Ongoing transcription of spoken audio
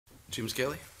James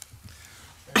Kelly.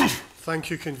 Thank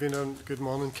you, Convener, and good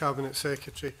morning, Cabinet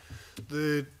Secretary.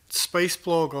 The Spice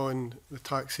blog on the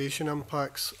taxation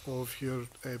impacts of your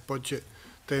budget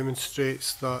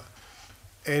demonstrates that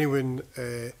anyone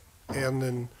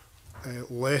earning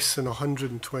less than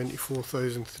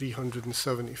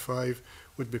 124,375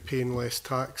 would be paying less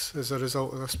tax as a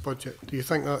result of this budget. Do you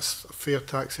think that's a fair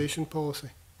taxation policy?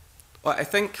 Well, I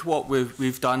think what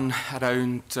we've done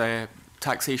around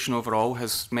taxation overall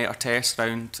has met our test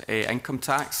around income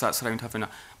tax. That's around having a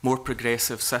more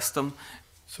progressive system.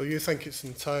 So you think it's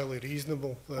entirely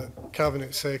reasonable that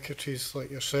Cabinet Secretaries like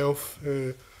yourself,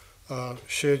 who are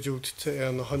scheduled to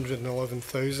earn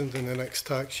 111,000 in the next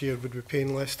tax year, would be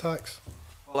paying less tax?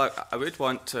 Well, I would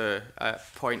want to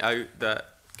point out that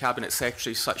Cabinet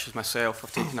Secretaries such as myself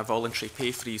have taken a voluntary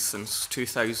pay freeze since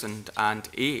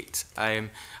 2008.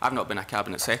 I've not been a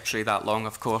Cabinet Secretary that long,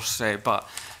 of course, but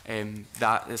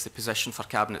that is the position for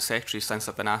Cabinet Secretaries since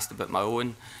I've been asked about my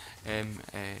own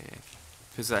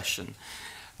position.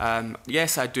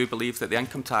 Yes, I do believe that the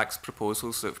income tax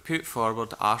proposals that we've put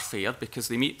forward are fair because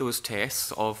they meet those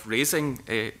tests of raising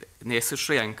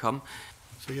necessary income.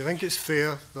 So you think it's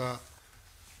fair that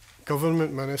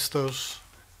government ministers,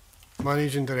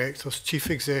 managing directors,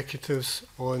 chief executives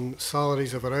on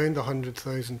salaries of around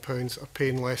 £100,000 are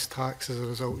paying less tax as a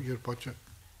result of your budget?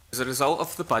 As a result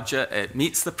of the budget, it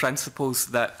meets the principles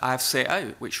that I've set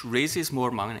out, which raises more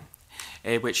money,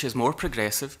 which is more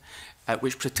progressive,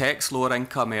 which protects lower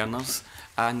income earners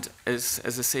and is,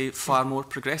 as I say, far more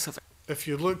progressive. If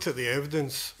you looked at the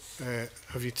evidence,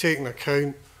 have you taken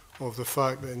account of the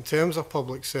fact that in terms of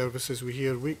public services, we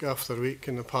hear week after week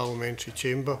in the parliamentary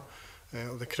chamber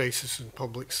of the crisis in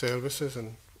public services,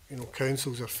 and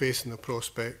councils are facing the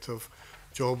prospect of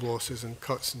job losses and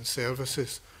cuts in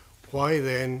services. Why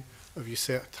then have you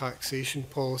set a taxation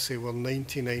policy where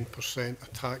 99%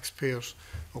 of taxpayers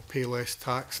will pay less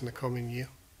tax in the coming year?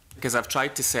 Because I've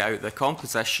tried to set out the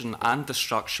composition and the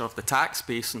structure of the tax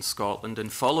base in Scotland, and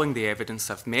following the evidence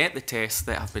I've met the tests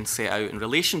that have been set out in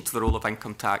relation to the role of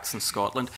income tax in Scotland,